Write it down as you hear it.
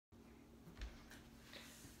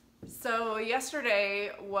So yesterday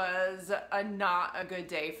was not a good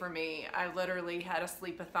day for me. I literally had a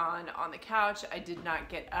sleepathon on the couch. I did not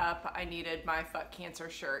get up. I needed my fuck cancer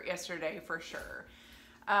shirt yesterday for sure.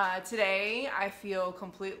 Today I feel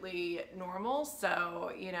completely normal.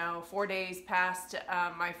 So, 4 days past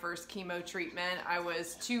my first chemo treatment, I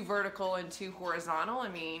was too vertical and too horizontal. I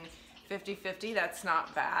mean, 50-50, that's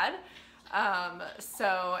not bad.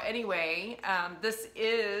 So anyway, this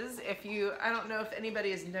is, I don't know if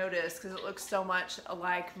anybody has noticed because it looks so much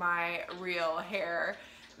like my real hair,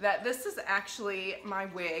 that this is actually my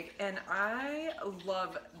wig, and I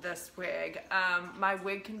love this wig. My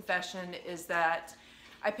wig confession is that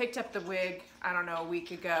I picked up the wig, I don't know, a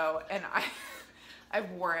week ago, and I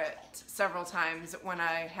wore it several times when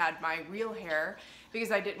I had my real hair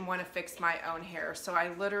because I didn't want to fix my own hair. So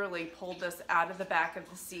I literally pulled this out of the back of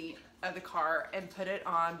the seat of the car and put it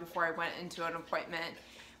on before I went into an appointment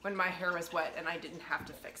when my hair was wet and I didn't have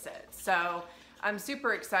to fix it. So I'm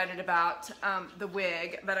super excited about the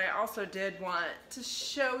wig, but I also did want to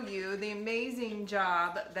show you the amazing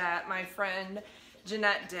job that my friend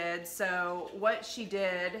Jeanette did. So what she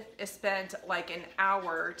did is spent like an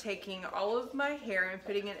hour taking all of my hair and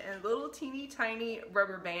putting it in little teeny tiny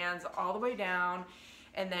rubber bands all the way down,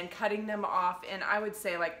 and then cutting them off in, I would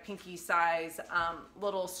say, like pinky size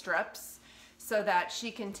little strips, so that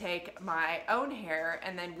she can take my own hair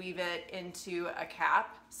and then weave it into a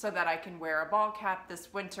cap so that I can wear a ball cap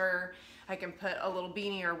this winter. I can put a little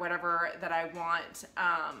beanie or whatever that I want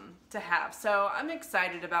to have. So I'm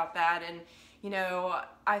excited about that. And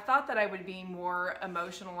I thought that I would be more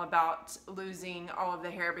emotional about losing all of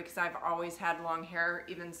the hair because I've always had long hair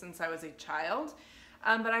even since I was a child.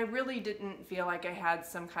 But I really didn't feel like I had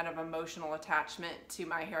some kind of emotional attachment to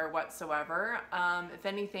my hair whatsoever. If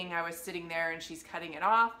anything, I was sitting there and she's cutting it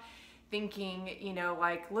off thinking,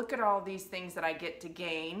 like, look at all these things that I get to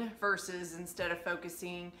gain, versus instead of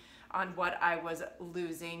focusing on what I was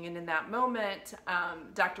losing. And in that moment,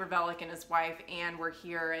 Dr. Velick and his wife Ann were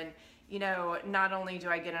here, and not only do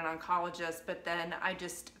I get an oncologist, but then I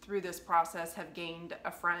just, through this process, have gained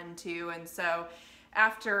a friend too. And so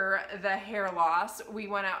after the hair loss, we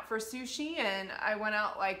went out for sushi, and I went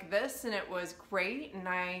out like this, and it was great, and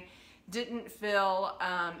I didn't feel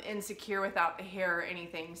insecure without the hair or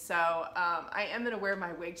anything. So I am gonna wear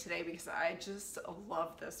my wig today because I just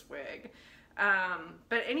love this wig.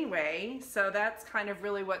 But anyway, so that's kind of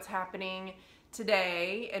really what's happening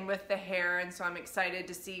today and with the hair, and so I'm excited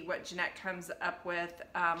to see what Jeanette comes up with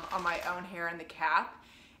on my own hair and the cap.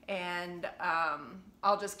 And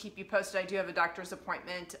I'll just keep you posted. I do have a doctor's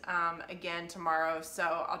appointment again tomorrow,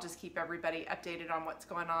 so I'll just keep everybody updated on what's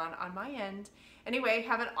going on my end. Anyway,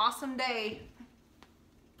 have an awesome day.